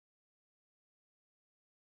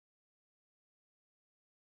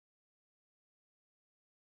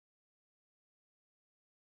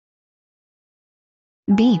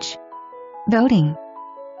Beach. Boating.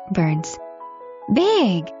 Birds.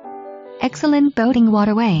 Big. Excellent boating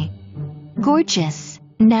waterway. Gorgeous,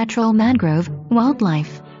 natural mangrove,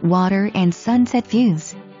 wildlife, water and sunset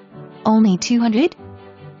views. Only 200?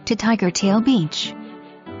 To Tigertail Beach.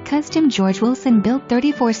 Custom George Wilson built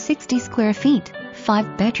 3460 square feet,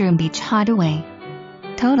 5-bedroom beach hideaway.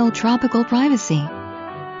 Total tropical privacy.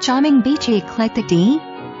 Charming beachy eclectic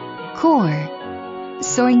décor.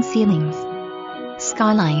 Soaring ceilings.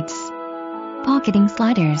 Skylights. Pocketing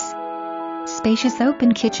sliders. Spacious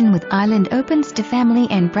open kitchen with island opens to family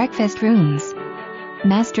and breakfast rooms.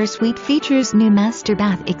 Master suite features new master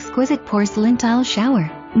bath, exquisite porcelain tile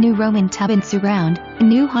shower, new Roman tub and surround,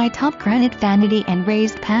 new high-top granite vanity and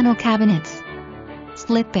raised panel cabinets.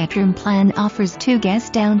 Split bedroom plan offers 2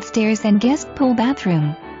 guest downstairs and guest pool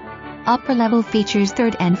bathroom. Upper level features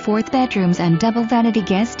 3rd and 4th bedrooms and double vanity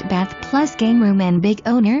guest bath plus game room and big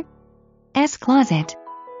owner's closet.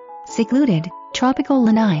 Secluded, tropical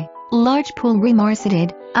Lanai, large pool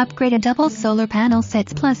re-marcited, upgraded double solar panel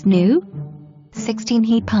sets plus new 16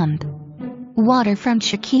 heat pump. Waterfront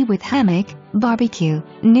chickee with hammock, barbecue,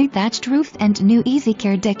 new thatched roof and new easy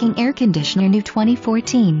care decking, air conditioner, new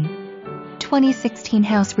 2014-2016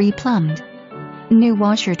 house re-plumbed. New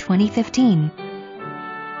washer 2015.